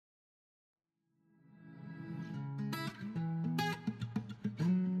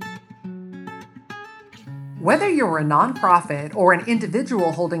Whether you're a nonprofit or an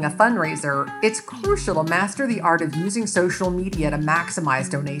individual holding a fundraiser, it's crucial to master the art of using social media to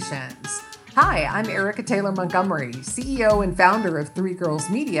maximize donations. Hi, I'm Erica Taylor Montgomery, CEO and founder of Three Girls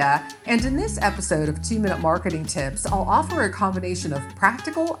Media, and in this episode of 2-Minute Marketing Tips, I'll offer a combination of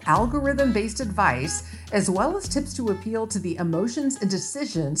practical, algorithm-based advice, as well as tips to appeal to the emotions and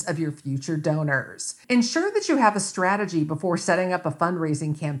decisions of your future donors. Ensure that you have a strategy before setting up a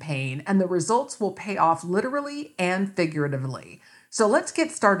fundraising campaign, and the results will pay off literally and figuratively. So let's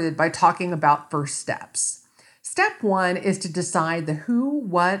get started by talking about first steps. Step 1 is to decide the who,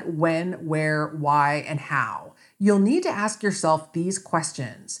 what, when, where, why, and how. You'll need to ask yourself these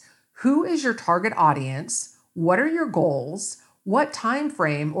questions. Who is your target audience? What are your goals? What time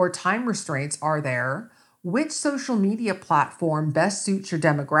frame or time restraints are there? Which social media platform best suits your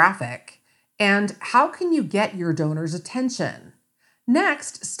demographic? And how can you get your donors' attention?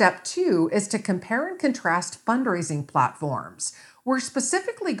 Next, step 2 is to compare and contrast fundraising platforms. We're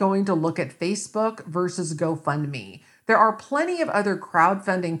specifically going to look at Facebook versus GoFundMe. There are plenty of other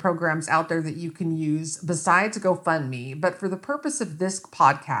crowdfunding programs out there that you can use besides GoFundMe, but for the purpose of this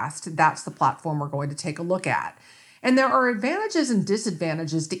podcast, that's the platform we're going to take a look at. And there are advantages and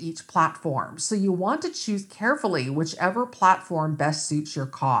disadvantages to each platform, so you want to choose carefully whichever platform best suits your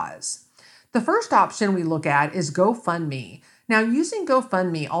cause. The first option we look at is GoFundMe. Now, using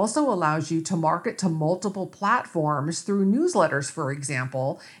GoFundMe also allows you to market to multiple platforms through newsletters, for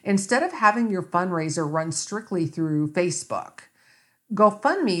example, instead of having your fundraiser run strictly through Facebook.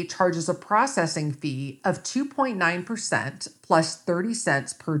 GoFundMe charges a processing fee of 2.9% plus 30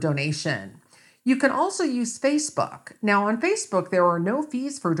 cents per donation. You can also use Facebook. Now, on Facebook, there are no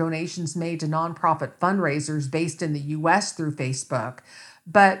fees for donations made to nonprofit fundraisers based in the US through Facebook,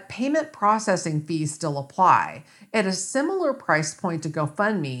 but payment processing fees still apply. At a similar price point to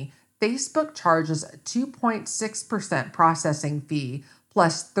GoFundMe, Facebook charges a 2.6% processing fee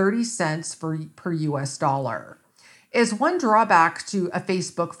plus 30 cents per US dollar. Is one drawback to a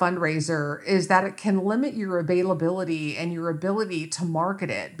Facebook fundraiser is that it can limit your availability and your ability to market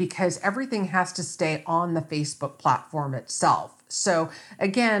it because everything has to stay on the Facebook platform itself. So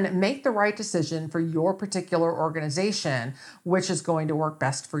again, make the right decision for your particular organization, which is going to work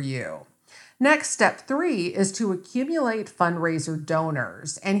best for you. Next, step 3 is to accumulate fundraiser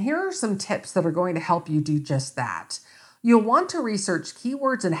donors. And here are some tips that are going to help you do just that. You'll want to research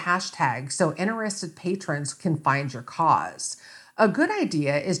keywords and hashtags so interested patrons can find your cause. A good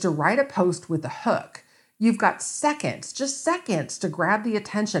idea is to write a post with a hook. You've got seconds, just seconds, to grab the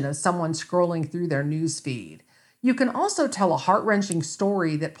attention of someone scrolling through their newsfeed. You can also tell a heart-wrenching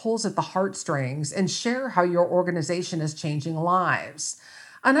story that pulls at the heartstrings and share how your organization is changing lives.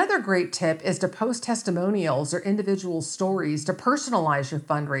 Another great tip is to post testimonials or individual stories to personalize your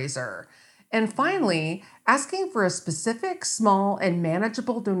fundraiser. And finally, asking for a specific, small, and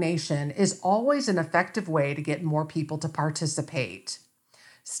manageable donation is always an effective way to get more people to participate.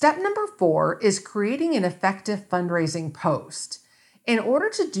 Step number 4 is creating an effective fundraising post. In order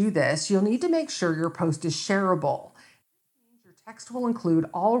to do this, you'll need to make sure your post is shareable. Your text will include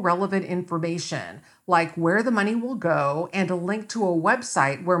all relevant information, like where the money will go and a link to a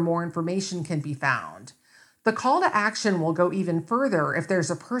website where more information can be found. The call to action will go even further if there's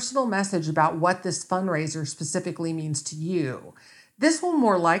a personal message about what this fundraiser specifically means to you. This will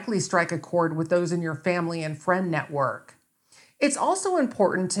more likely strike a chord with those in your family and friend network. It's also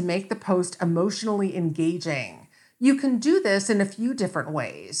important to make the post emotionally engaging. You can do this in a few different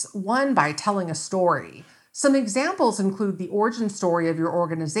ways. One, by telling a story. Some examples include the origin story of your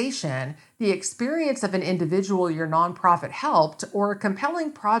organization, the experience of an individual your nonprofit helped, or a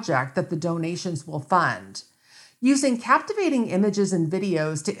compelling project that the donations will fund. Using captivating images and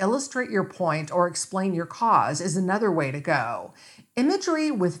videos to illustrate your point or explain your cause is another way to go.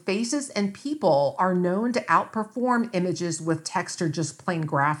 Imagery with faces and people are known to outperform images with text or just plain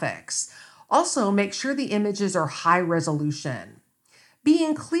graphics. Also, make sure the images are high resolution.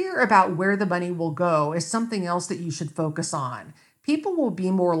 Being clear about where the money will go is something else that you should focus on. People will be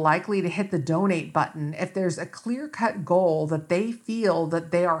more likely to hit the donate button if there's a clear-cut goal that they feel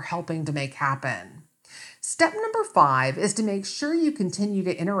that they are helping to make happen. Step number 5 is to make sure you continue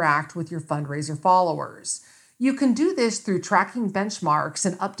to interact with your fundraiser followers. You can do this through tracking benchmarks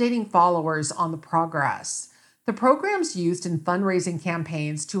and updating followers on the progress. The programs used in fundraising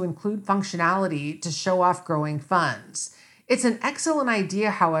campaigns to include functionality to show off growing funds. It's an excellent idea,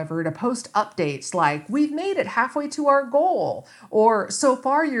 however, to post updates like, "We've made it halfway to our goal," or "So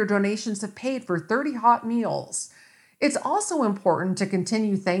far your donations have paid for 30 hot meals." It's also important to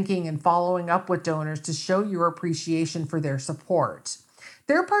continue thanking and following up with donors to show your appreciation for their support.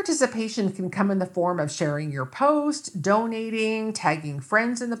 Their participation can come in the form of sharing your post, donating, tagging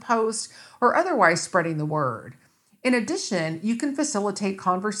friends in the post, or otherwise spreading the word. In addition, you can facilitate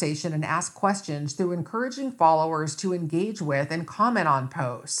conversation and ask questions through encouraging followers to engage with and comment on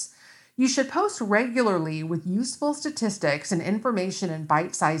posts. You should post regularly with useful statistics and information in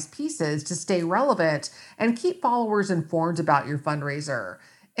bite-sized pieces to stay relevant and keep followers informed about your fundraiser.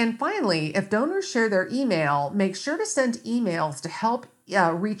 And finally, if donors share their email, make sure to send emails to help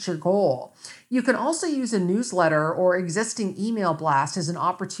reach your goal. You can also use a newsletter or existing email blast as an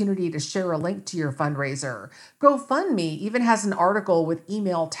opportunity to share a link to your fundraiser. GoFundMe even has an article with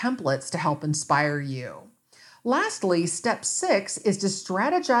email templates to help inspire you. Lastly, step 6 is to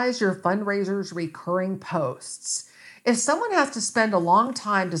strategize your fundraiser's recurring posts. If someone has to spend a long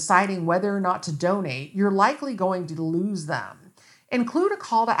time deciding whether or not to donate, you're likely going to lose them. Include a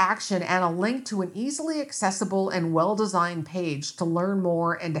call to action and a link to an easily accessible and well-designed page to learn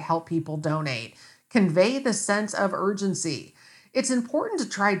more and to help people donate. Convey the sense of urgency. It's important to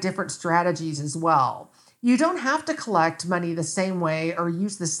try different strategies as well. You don't have to collect money the same way or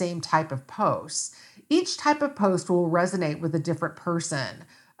use the same type of posts. Each type of post will resonate with a different person.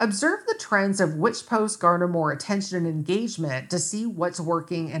 Observe the trends of which posts garner more attention and engagement to see what's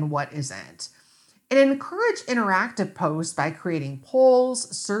working and what isn't. And encourage interactive posts by creating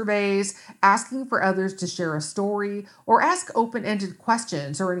polls, surveys, asking for others to share a story, or ask open-ended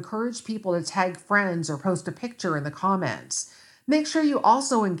questions or encourage people to tag friends or post a picture in the comments. Make sure you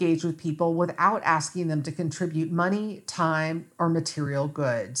also engage with people without asking them to contribute money, time, or material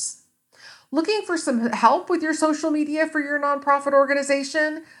goods. Looking for some help with your social media for your nonprofit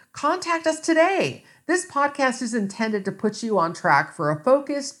organization? Contact us today. This podcast is intended to put you on track for a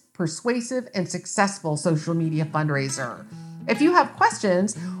focused, persuasive, and successful social media fundraiser. If you have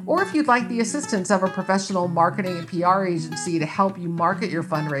questions, or if you'd like the assistance of a professional marketing and PR agency to help you market your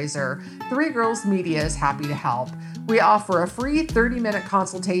fundraiser, Three Girls Media is happy to help. We offer a free 30-minute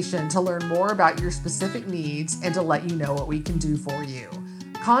consultation to learn more about your specific needs and to let you know what we can do for you.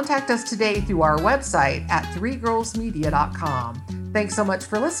 Contact us today through our website at threegirlsmedia.com. Thanks so much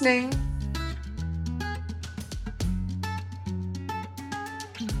for listening.